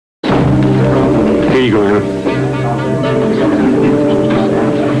Your Honor.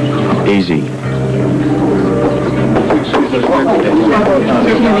 Easy. Wait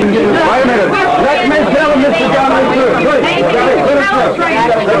a minute. Let me tell him, Mr. Johnson.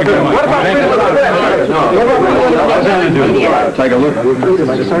 What about take a look.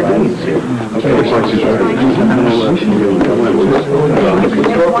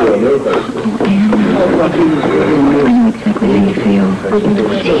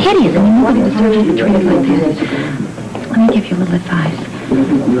 It's hideous. I mean, nobody was surgery to treat it like this. Let me give you a little advice.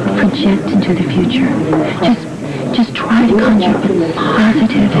 Project into the future. Just try to conjure a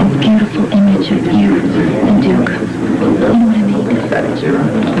positive and beautiful image of you and Duke. You know what I mean?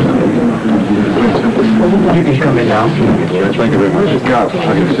 You can come in now. Thank you very much. God,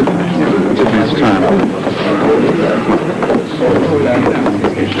 it's time.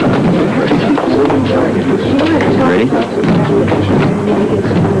 Ready?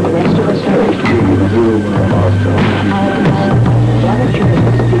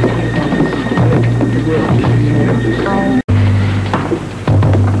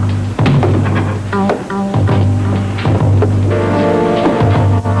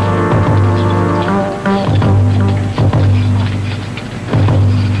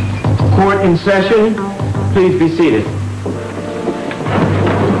 Court in session. Please be seated.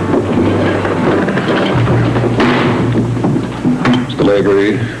 Mr.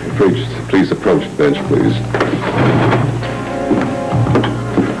 Lavery, please approach the bench, please.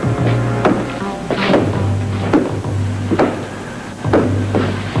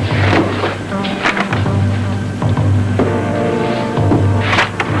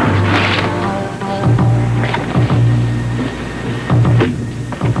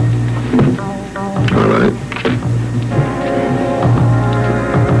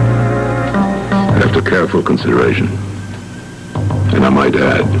 After careful consideration, and I might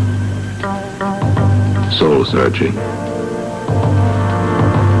add, soul searching,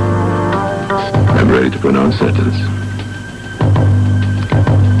 I'm ready to pronounce sentence.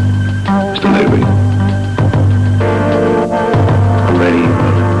 Mr. Lavery. Ready.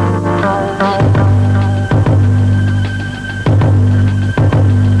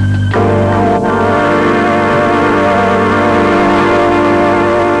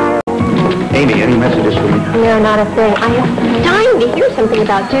 Amy, any messages for me? No, not a thing. I am dying to hear something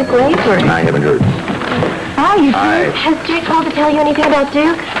about Duke Lavery. I haven't heard. Oh, you did? Has Duke called to tell you anything about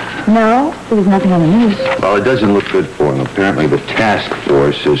Duke? No, there was nothing on the news. Well, it doesn't look good for him. Apparently the task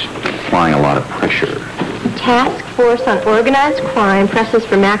force is applying a lot of pressure. Task Force on Organized Crime presses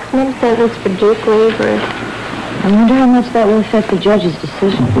for maximum sentence for Duke Lavery. I wonder how much that will affect the judge's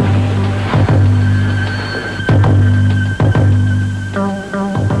decision.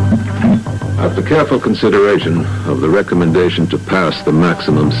 After careful consideration of the recommendation to pass the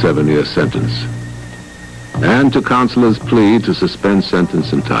maximum 7-year sentence, and to counselor's plea to suspend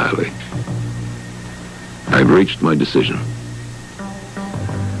sentence entirely, I've reached my decision.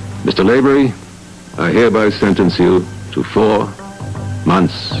 Mr. Lavery, I hereby sentence you to 4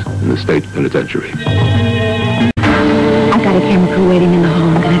 months in the state penitentiary. I've got a camera crew waiting in the hall.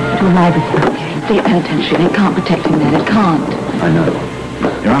 I'm going to do a live report. State penitentiary. They can't protect him there. They can't. I know.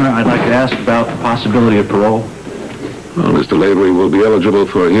 Your Honor, I'd like to ask about the possibility of parole. Well, Mr. Lavery will be eligible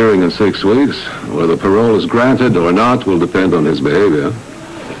for a hearing in 6 weeks. Whether parole is granted or not will depend on his behavior.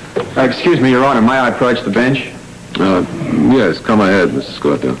 Excuse me, Your Honor. May I approach the bench? Yes, come ahead, Mr.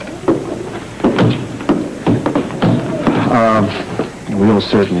 Scorpio. We all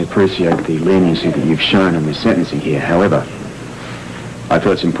certainly appreciate the leniency that you've shown in the sentencing here. However, I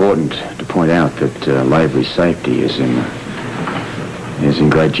thought it's important to point out that Lavery's safety is in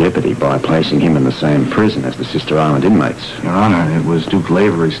great jeopardy by placing him in the same prison as the Sister Island inmates. Your Honor, it was Duke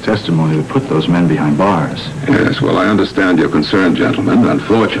Lavery's testimony that put those men behind bars. Yes, well, I understand your concern, gentlemen.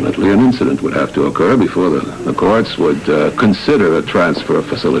 Unfortunately, an incident would have to occur before the courts would consider a transfer of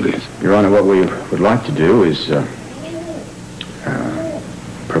facilities. Your Honor, what we would like to do is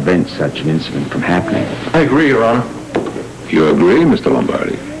prevent such an incident from happening. I agree, Your Honor. You agree, Mr.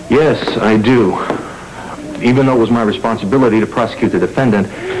 Lombardi? Yes, I do. Even though it was my responsibility to prosecute the defendant,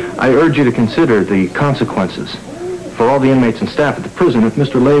 I urge you to consider the consequences for all the inmates and staff at the prison if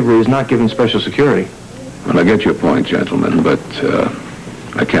Mr. Lavery is not given special security. Well, I get your point, gentlemen, but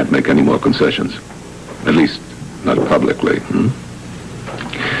I can't make any more concessions. At least, not publicly.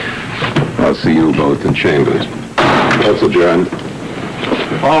 I'll see you both in chambers. That's adjourned.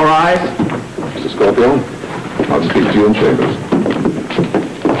 All rise. Mr. Scorpio, I'll speak to you in chambers.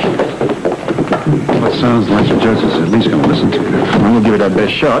 Well, it sounds like the judge is at least going to listen to you. We'll give it our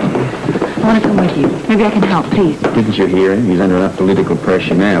best shot. I want to come with you. Maybe I can help, please. Didn't you hear him? He's under enough political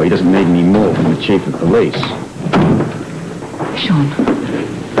pressure now. He doesn't need any more from the chief of police. Sean,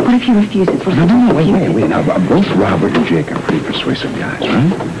 what if he refuses? No, wait. Now, both Robert and Jake are pretty persuasive guys, right?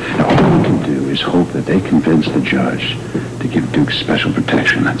 Now, all we can do is hope that they convince the judge to give Duke special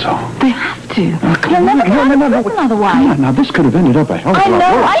protection, that's all. They have to. Oh, come on. No. Otherwise. Come on, now, this could have ended up a hell of a lot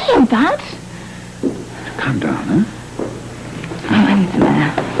worse. I know that. Calm down, huh? Oh, I need some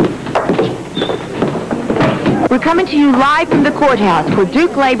air. We're coming to you live from the courthouse where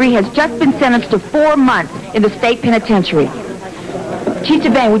Duke Lavery has just been sentenced to 4 months in the state penitentiary. Chief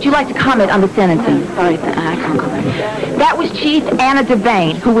Devane, would you like to comment on the sentencing? Sorry, I can't comment. That was Chief Anna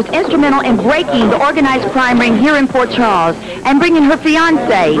Devane, who was instrumental in breaking the organized crime ring here in Fort Charles and bringing her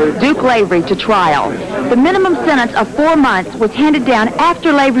fiancé, Duke Lavery, to trial. The minimum sentence of 4 months was handed down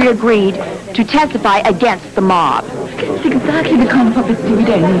after Lavery agreed to testify against the mob. It's exactly the kind of publicity we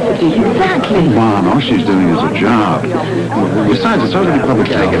don't need to do. Exactly. Come on, all she's doing is a job. Besides, it's already public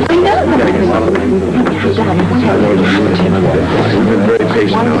health. I know that. You've been very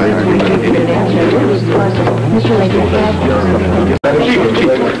patient, Mr. Lavery.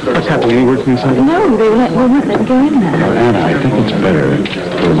 What's happening? Any word from inside? No, they won't let me go in there. Anna, I think it's better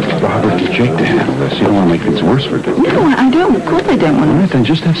for Robert and Jake to handle this. You don't want to make things worse for Duke. No, I don't. Of course I don't want All to. right, then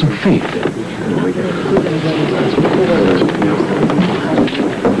just have some faith.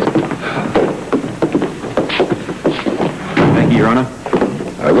 Thank you, Your Honor.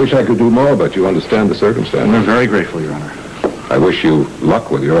 I wish I could do more, but you understand the circumstances. We're very grateful, Your Honor. I wish you luck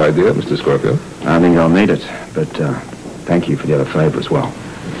with your idea, Mr. Scorpio. I think I'll need it, but thank you for the other favor as well.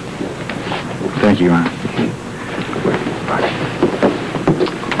 Thank you, Your Honor.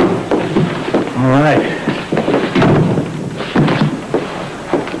 All right.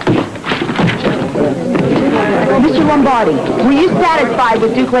 Mr. Lombardi, were you satisfied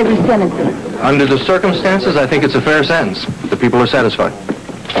with Duke Lavery's sentencing? Under the circumstances, I think it's a fair sentence. The people are satisfied.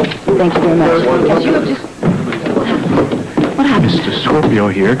 Thank you very much. What happened? Mr. Scorpio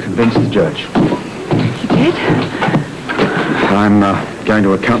here convinced the judge. You did? I'm going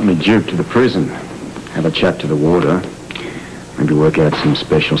to accompany Duke to the prison, have a chat to the warder, maybe work out some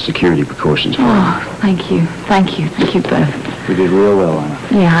special security precautions for him. Oh, thank you. Thank you. Thank you both. We did real well, Anna.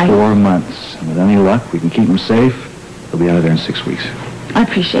 Yeah, 4 months. And with any luck, we can keep him safe. He'll be out of there in 6 weeks. I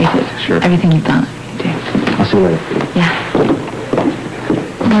appreciate it. Sure. Everything you've done. You do. I'll see you later. Yeah.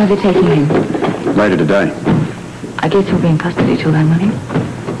 When are they taking him? Later today. I guess he'll be in custody till then, will he?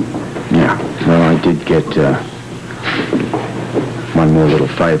 Yeah. Well, I did get one more little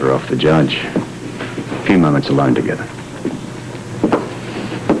favor off the judge. A few moments alone together.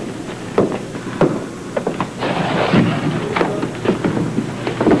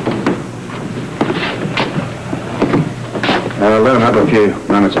 Let him have a few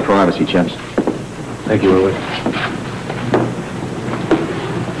moments of privacy, chaps. Thank you, Willie.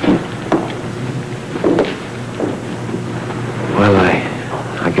 Well,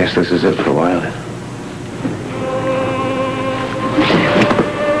 I guess this is it for a while then.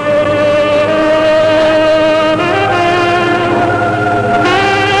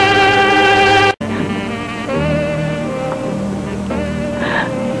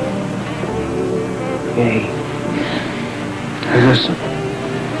 Hey, listen.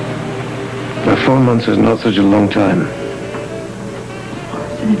 Now, 4 months is not such a long time.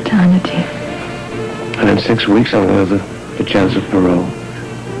 It's an eternity. And in 6 weeks, I'm going to have the chance of parole.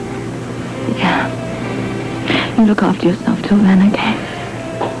 Yeah. You look after yourself till then, okay?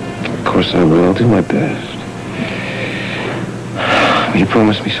 Of course I will. I'll do my best. Will you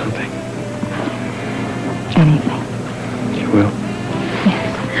promise me something? Anything. You will?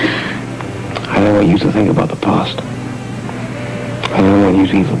 Yes. I don't want you to think about the past. I don't want you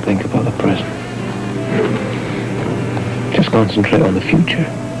to even think about the present. Just concentrate on the future.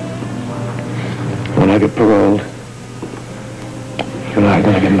 When I get paroled, you and I are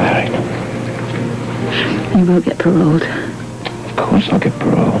going to get married. You will get paroled. Of course I'll get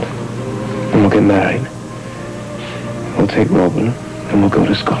paroled. And we'll get married. We'll take Robin and we'll go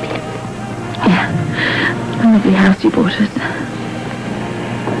to Scotland. Yeah. A lovely house you bought us.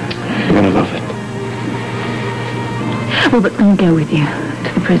 You're going to love it. Robert's going to go with you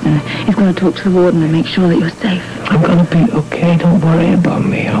to the prison. He's going to talk to the warden and make sure that you're safe. I'm going to be okay. Don't worry about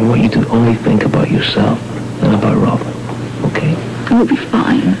me. I want you to only think about yourself and about Robin. Okay? You'll be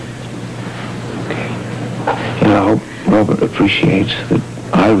fine. Okay. You know, I hope Robert appreciates that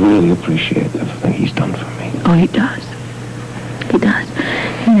I really appreciate everything he's done for me. Oh, he does. He does.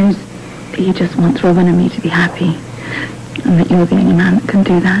 He knows that he just wants Robin and me to be happy. And that you're the only man that can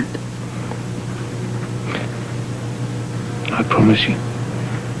do that. I promise you.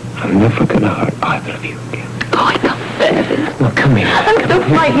 I'm never going to hurt either of you again. Oh, I can't bear this. Well, come here. I'm so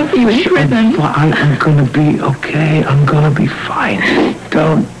frightened for you in prison. I'm going to be okay. I'm going to be fine.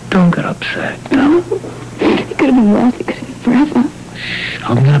 Don't get upset. No. It could have been worse. It could have been forever. Shh,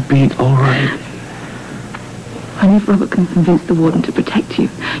 I'm going to be all right. Only if Robert can convince the warden to protect you,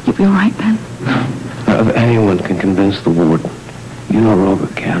 you'll be all right, Ben. If anyone can convince the warden, you know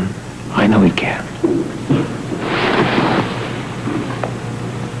Robert can. I know he can.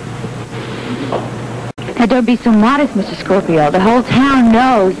 Now, don't be so modest, Mr. Scorpio. The whole town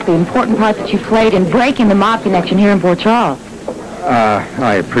knows the important part that you played in breaking the mob connection here in Port Charles.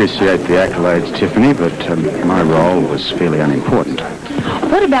 I appreciate the accolades, Tiffany, but my role was fairly unimportant.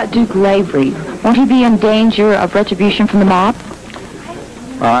 What about Duke Lavery? Won't he be in danger of retribution from the mob?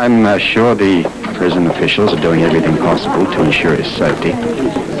 I'm sure the prison officials are doing everything possible to ensure his safety.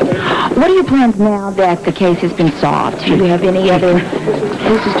 What are your plans now that the case has been solved? Do you have any other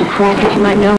cases to crack that you might know?